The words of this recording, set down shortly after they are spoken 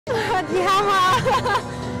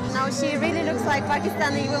she really looks like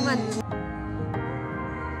Pakistani woman.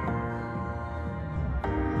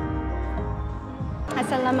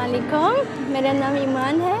 Assalamualaikum, मेरा नाम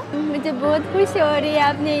ईमान है। मुझे बहुत खुशी हो रही है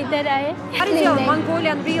आपने इधर आए। What is your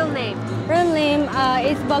Mongolian real name? Real name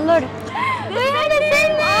is Balur. We had the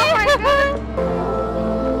same name. Oh my God.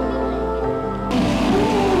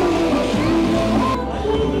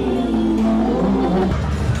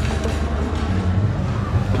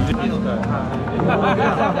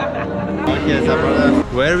 Okay, so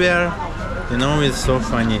where we are, you know, it's so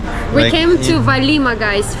funny. We came to Walima,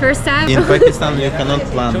 guys, first time. In Pakistan, you cannot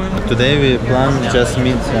plan. Today we plan just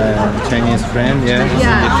meet Chinese friend, yeah,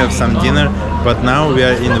 Yeah. we have some dinner. But now we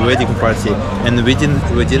are in the wedding party, and we didn't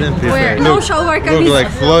prepare. No shalwar kameez. Look like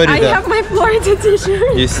Florida. I have my Florida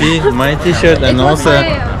t-shirt. You see my t-shirt and It was also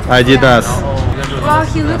my- Adidas. Wow,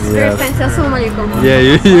 he looks very Yes. fancy. Assalamualaikum. Yeah,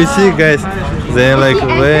 you see, guys, they're like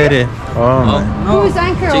very. Oh my. Who is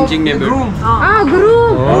uncle? Groom. Ah,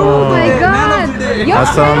 groom. Oh my God.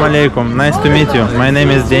 Assalamu alaikum. Nice to meet you. My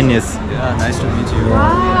name is Denis. Yeah, nice to meet you.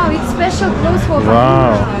 Wow, it's special clothes for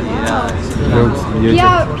Wow. Looks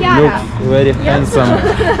beautiful. Piara. Looks very handsome.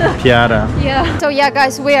 Piara. Yeah. So yeah,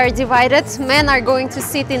 guys, we are divided. Men are going to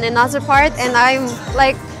sit in another part, and I'm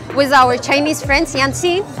like with our Chinese friends,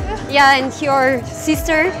 Yanxi. Yeah, and your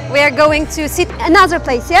sister. We are going to sit another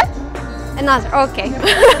place. Yeah, another. Okay.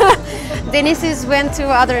 Denis went to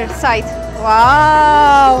other side.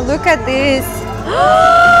 Wow, look at this.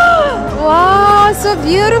 Wow, so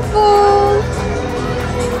beautiful.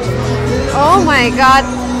 Oh my God.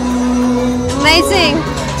 Amazing.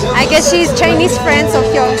 I guess she's Chinese friends of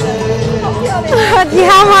yours.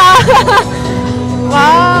 Diama.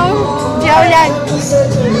 Wow. 漂亮.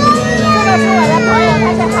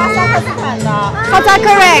 Kazakh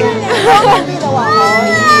correct.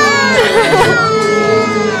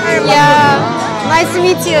 Yeah. Nice to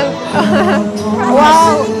meet you.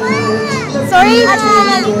 Wow. Sorry?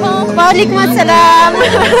 Walima Ceremony.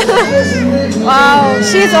 Wow.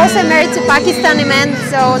 She's also married to Pakistani man,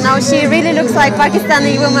 so now she really looks like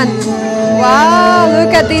Pakistani woman. Wow,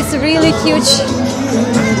 look at this really huge.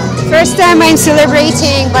 First time I'm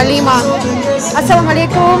celebrating Walima. Assalamu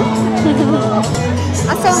alaikum.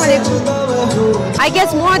 Assalamu alaikum. I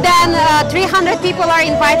guess more than 300 people are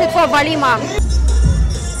invited for Walima.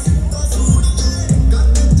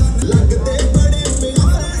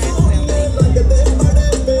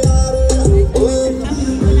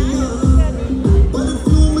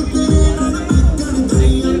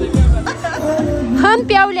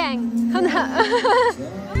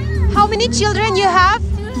 How many children you have?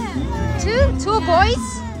 Two boys?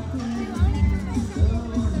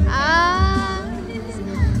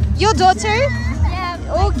 Your daughter? Yeah.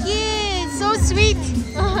 Okay, so sweet.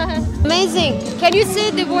 Amazing. Can you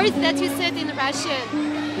say the words that you said in Russian?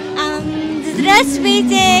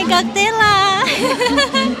 Здравствуйте, как дела?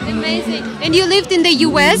 Amazing. And you lived in the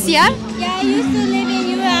US, yeah? Yeah, I used to live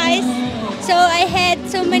in US, so I had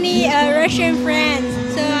so many Russian friends.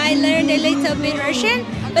 So I learned a little bit Russian,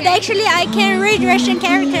 but actually I can read Russian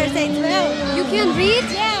characters as well. You can read?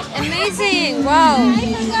 Yeah. Amazing. Wow.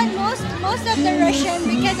 I forgot most of the Russian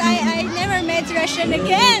because I never met Russian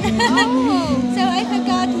again. Oh. So I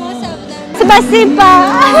forgot most of them. Спасибо.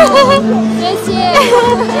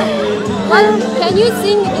 Can you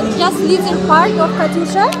sing just little part of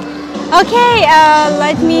Katyusha? Okay,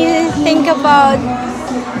 let me think about.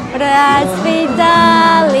 Расцветали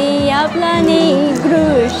яблони,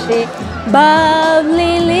 груши,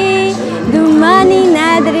 бавлили туманы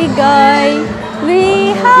над рекой.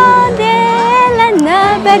 Выходила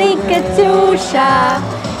на берег Катюша,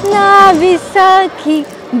 на высокий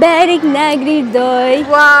берег над грядой.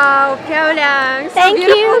 Wow,漂亮. So Thank you,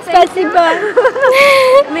 beautiful. Thank you. спасибо.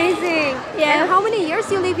 Amazing. Yeah. And how many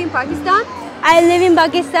years you live in Pakistan? I live in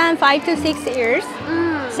Pakistan 5 to 6 years.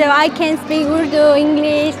 So I can speak Urdu,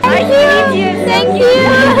 English. Thank you. Thank you.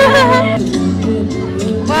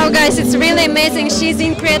 Wow, guys, it's really amazing. She's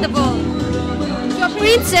incredible. Your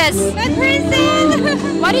princess. My princess.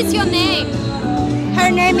 What is your name? Her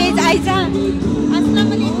name is Aiza.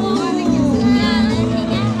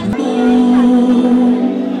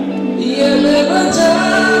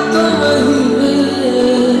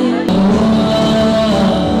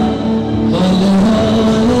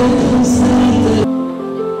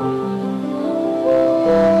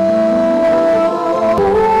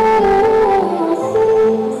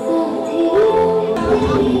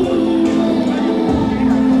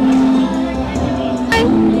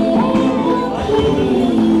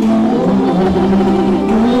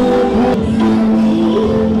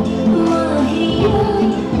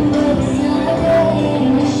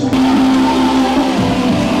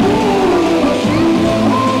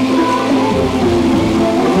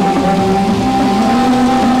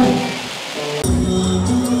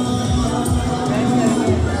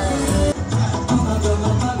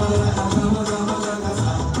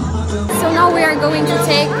 are going to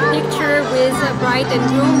take picture with a bride and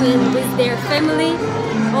groom and with their family.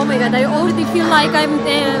 Oh my god, I already feel like I'm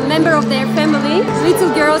a member of their family.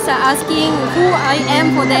 Little girls are asking who I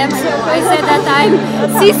am for them, so I said that I'm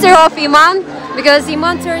sister of Iman, because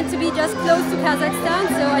Iman turned to be just close to Kazakhstan,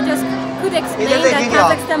 so I just could explain that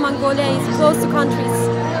Kazakhstan, Mongolia is close to countries.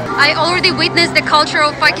 I already witnessed the culture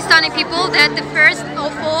of Pakistani people, that the first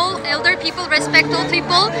of all, elder people respect old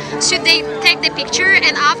people. Should they take the picture,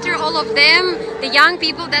 and after all of them, the young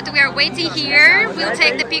people that we are waiting here will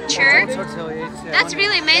take the picture. That's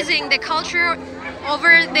really amazing, the culture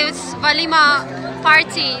over this Walima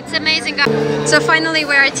party. It's amazing. So finally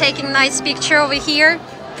we are taking nice picture over here.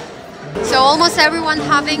 So almost everyone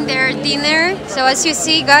having their dinner. So as you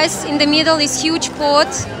see, guys, in the middle is huge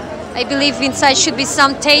pot. I believe inside should be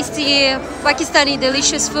some tasty Pakistani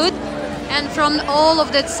delicious food. And from all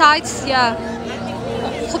of the sides, yeah,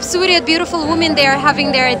 khubsurat, beautiful women, they are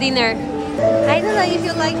having their dinner. I don't know if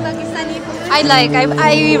you like Pakistani food. I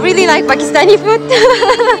really like Pakistani food.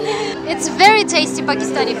 It's very tasty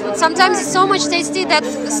Pakistani food. Sometimes it's so much tasty that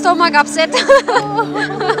stomach upset.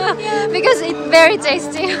 Because it's very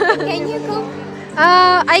tasty. Can you cook?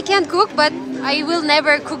 I can't cook, but I will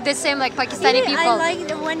never cook the same like Pakistani people. I like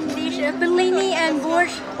the one dish, Belini and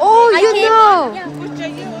borscht. Oh, you know! Yeah.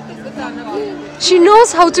 She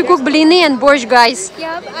knows how to cook blini and borscht, guys.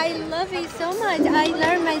 Yep, I love it so much. I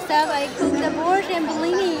learned myself. I cook the borscht and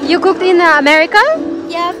belini. You cooked in America?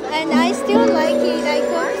 Yep, and I still like it. I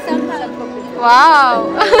cook sometimes.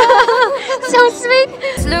 Wow, so sweet.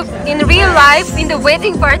 Look, in real life, in the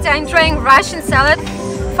wedding party, I'm trying Russian salad.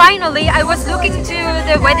 Finally, I was looking to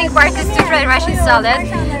the wedding parties to try Russian salad.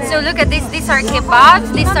 So look at this. These are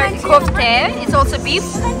kebabs. These are kofte. It's also beef.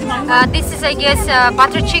 This is, I guess,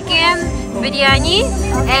 butter chicken, biryani,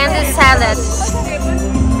 and a salad.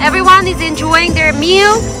 Everyone is enjoying their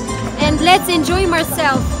meal, and let's enjoy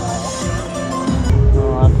ourselves.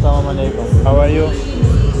 Assalamu alaikum. How are you?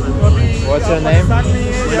 What's your name?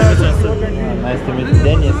 Nice to meet you.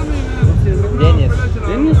 Denis. Denis.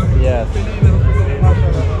 Denis? Yes.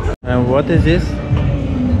 And what is this?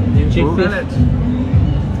 Chickpeas.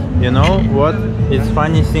 You know what? It's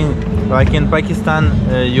funny thing. Like in Pakistan,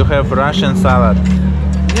 you have Russian salad.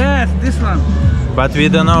 Yes, this one. But we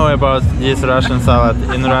don't know about this Russian salad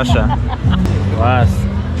in Russia. Wow.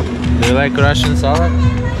 Do you like Russian salad?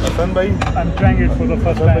 I'm trying it for the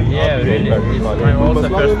first time. Yeah, really. It's my also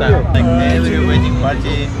first time. Like every wedding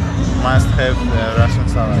party must have Russian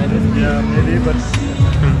salad. Yeah, maybe, but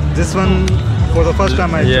this one for the first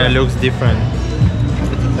time I Yeah, tried. looks different.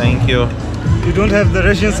 Thank you. You don't have the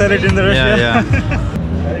Russian salad in the Russia? Yeah.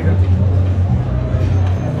 Very good.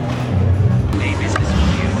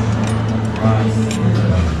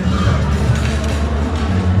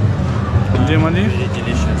 Really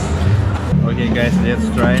delicious. Okay guys, let's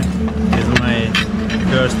try. This is my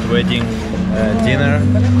first wedding dinner.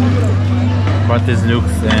 But it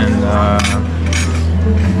looks and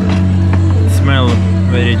smell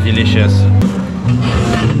very delicious.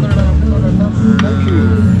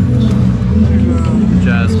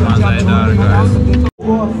 Just mazadar, guys.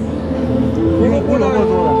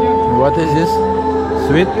 What is this?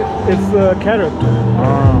 Sweet? It's carrot. Oh.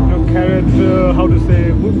 No, carrot, how to say,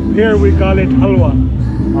 here we call it halwa.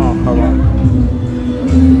 Oh, halwa.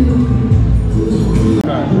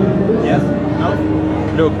 Yes? No?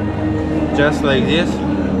 Look, just like this.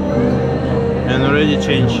 And already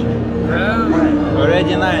changed.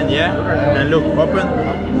 Already 9, yeah? And look, open.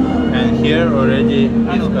 And here already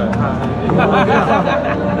is cut.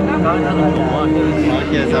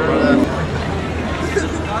 Okay, Zabardast.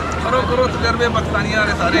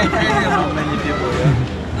 Many people, yeah?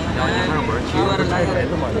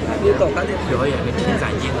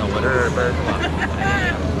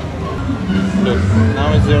 Look, now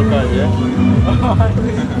it's your card, yeah?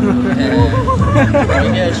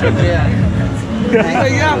 Okay, shukriya.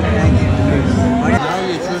 Now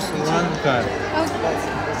you choose one card.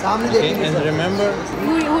 Okay, and remember?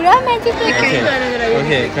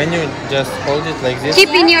 Okay, can you just hold it like this? Keep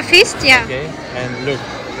in your fist, yeah. Okay, and look,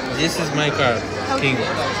 this is my card, King.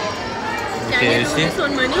 Okay, you see?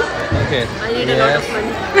 Okay. I need a lot of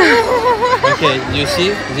money. Okay, you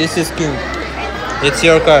see? This is King. It's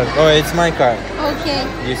your card. Oh, it's my card. Okay.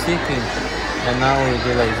 You see, King? And now we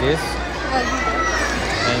do like this.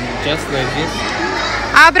 And just like this.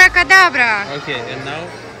 Abracadabra. Okay, and now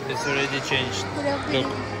it's already changed. Look.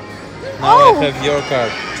 Now I have your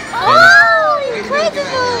card. Oh,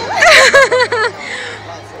 incredible!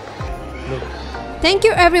 Look. Thank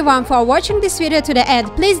you everyone for watching this video to the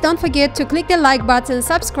end. Please don't forget to click the like button,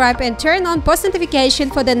 subscribe and turn on post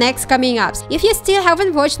notification for the next coming ups. If you still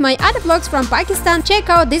haven't watched my other vlogs from Pakistan, check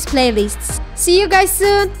out these playlists. See you guys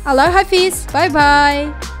soon. Allah Hafiz. Bye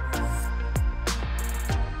bye.